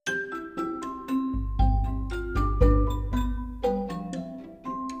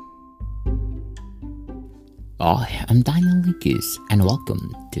Hi, I'm Daniel Lucas, and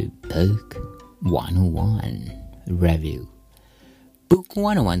welcome to Book 101 Review. Book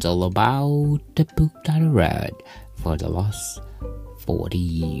 101 is all about the book that I read for the last 40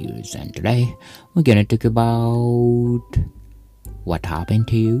 years, and today we're gonna talk about What Happened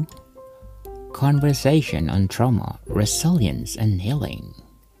to You? Conversation on Trauma, Resilience, and Healing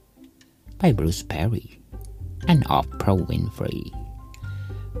by Bruce Perry and Oprah Winfrey.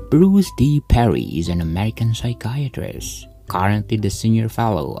 Bruce D. Perry is an American psychiatrist, currently the senior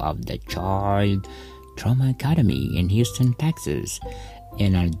fellow of the Child Trauma Academy in Houston, Texas,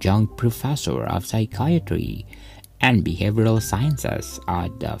 and adjunct professor of psychiatry and behavioral sciences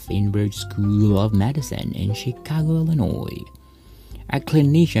at the Feinberg School of Medicine in Chicago, Illinois. A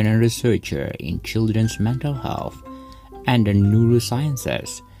clinician and researcher in children's mental health and the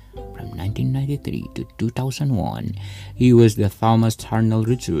neurosciences. From 1993 to 2001, he was the Thomas Arnold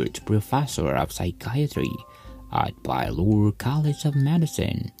Research Professor of Psychiatry at Baylor College of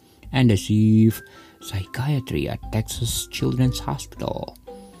Medicine and the Chief Psychiatry at Texas Children's Hospital.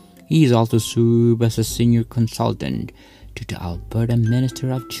 He is also served as a senior consultant to the Alberta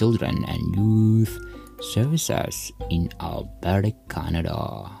Minister of Children and Youth Services in Alberta,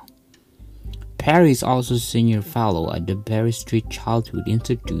 Canada. Perry is also senior fellow at the Berry Street Childhood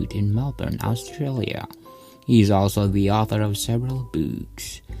Institute in Melbourne, Australia. He is also the author of several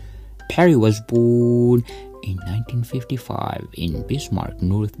books. Perry was born in 1955 in Bismarck,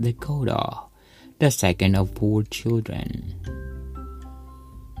 North Dakota, the second of 4 children.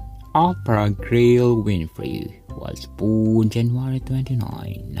 Oprah Gayle Winfrey was born January 29,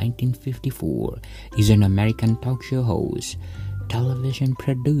 1954. Is an American talk show host, television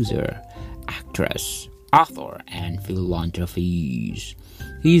producer, actress, author, and philanthropist.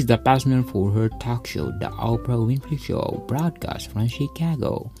 He is the best known for her talk show, The Oprah Winfrey Show, broadcast from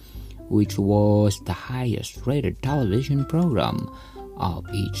Chicago, which was the highest-rated television program of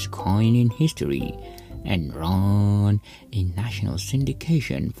its kind in history, and ran in national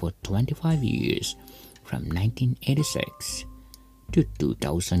syndication for 25 years, from 1986 to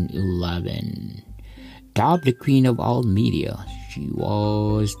 2011. Dubbed the Queen of All Media, she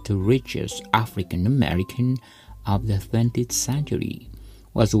was the richest African American of the 20th century,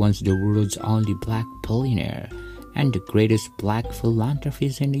 was once the world's only black billionaire, and the greatest black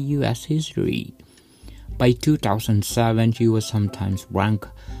philanthropist in the U.S. history. By 2007, she was sometimes ranked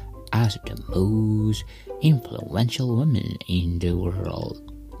as the most influential woman in the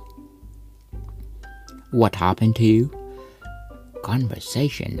world. What Happened to You?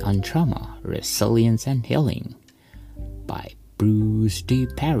 Conversation on Trauma, Resilience, and Healing by Bruce D.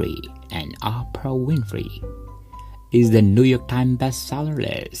 Perry and Oprah Winfrey is the New York Times bestseller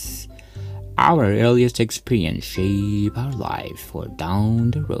list. Our earliest experience shaped our lives for down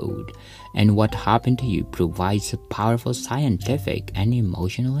the road, and What Happened to You provides a powerful scientific and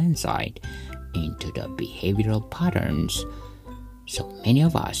emotional insight into the behavioral patterns so many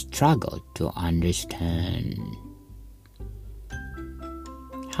of us struggle to understand.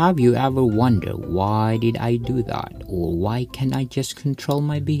 Have you ever wondered, why did I do that? Or why can't I just control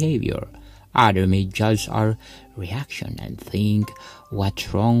my behavior? Others may judge our reaction and think,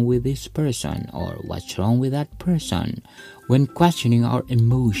 what's wrong with this person? Or what's wrong with that person? When questioning our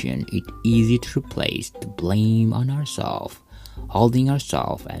emotion, it's easy to replace the blame on ourselves, holding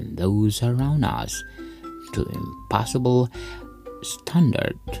ourselves and those around us to impossible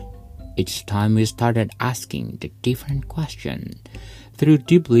standard. Each time we started asking the different question, through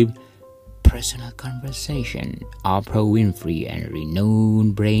deeply personal conversation, Oprah Winfrey and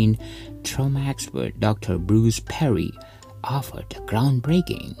renowned brain trauma expert Dr. Bruce Perry offered a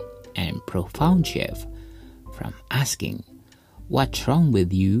groundbreaking and profound shift from asking, what's wrong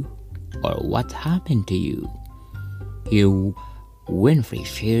with you? Or what happened to you? Here, Winfrey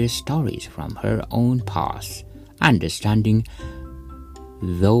shares stories from her own past, understanding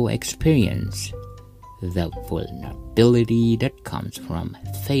though experience the vulnerability that comes from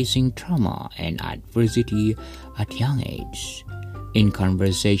facing trauma and adversity at young age. In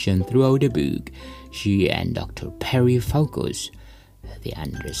conversation throughout the book, she and Dr. Perry focus the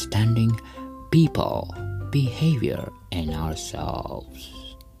understanding people, behavior, and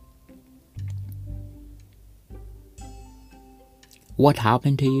ourselves. What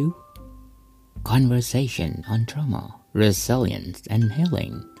Happened to You? Conversation on Trauma, Resilience, and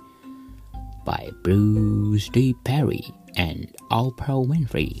Healing by Bruce D. Perry and Oprah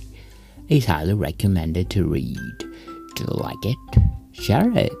Winfrey is highly recommended to read. Do you like it?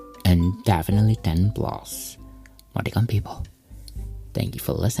 Share it, and definitely 10 plus. Welcome, people. Thank you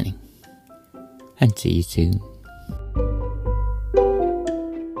for listening, and see you soon.